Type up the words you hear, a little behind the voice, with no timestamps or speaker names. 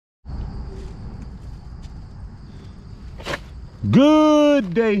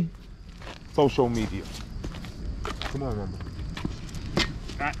Good day, social media. Come on, Rumble.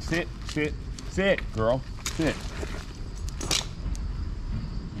 Sit, girl, sit.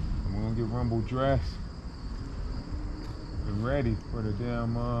 We're gonna get Rumble dressed and ready for the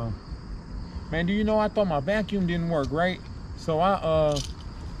damn, Man, do you know I thought my vacuum didn't work, right? So I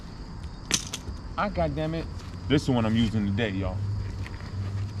goddamn it. This is the one I'm using today, y'all.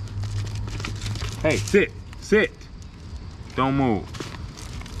 Hey, sit. Don't move.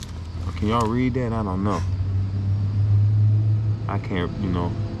 Can y'all read that? I don't know. I can't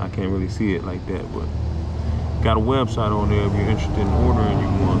really see it like that, but got a website on there if you're interested in ordering you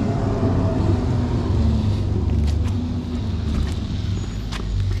one.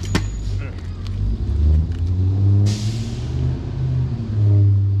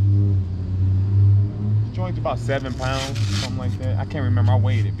 This joint's about 7 pounds, something like that. I can't remember, I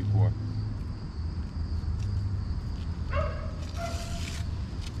weighed it before.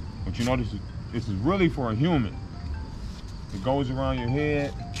 But you know, this is really for a human. It goes around your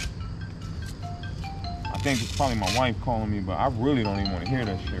head. I think it's probably my wife calling me, but I really don't even want to hear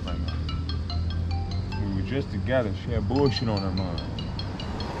that shit right now. We were just together. She had bullshit on her mind.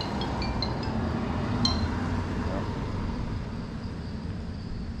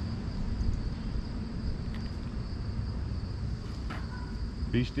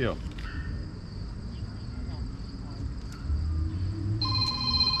 Be still.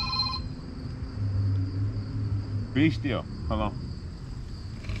 Be still. Hello.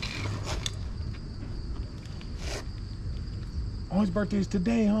 Oh, his birthday is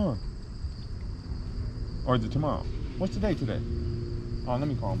today, huh? Or is it tomorrow? What's the day today? Oh, let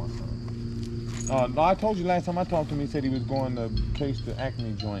me call my son. No, I told you last time I talked to him, he said he was going to case the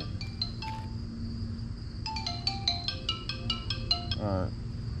acne joint. All right.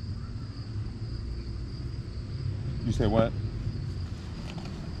 You said what?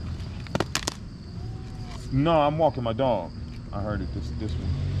 No, I'm walking my dog. I heard it this one.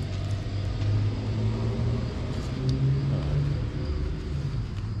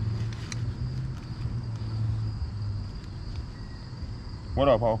 What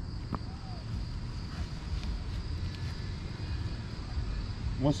up, ho?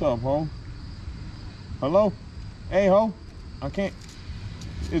 What's up, ho? Hello? Hey, ho? I can't.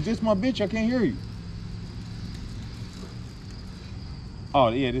 Is this my bitch? I can't hear you. Oh,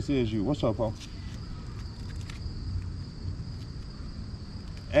 yeah, this is you. What's up, ho?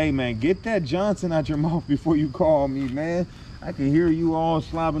 Hey, man, get that Johnson out your mouth before you call me, man. I can hear you all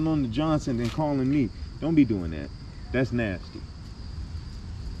slobbing on the Johnson and calling me. Don't be doing that. That's nasty.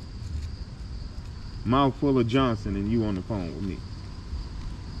 Mouth full of Johnson and you on the phone with me.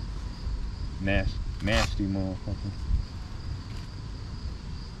 Nasty motherfucker.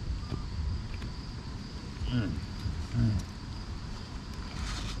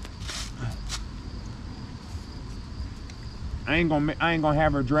 I ain't gonna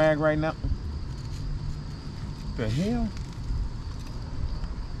have her drag right now. The hell?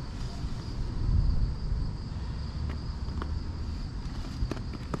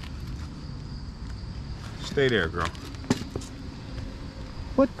 Stay there, girl.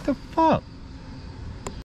 What the fuck?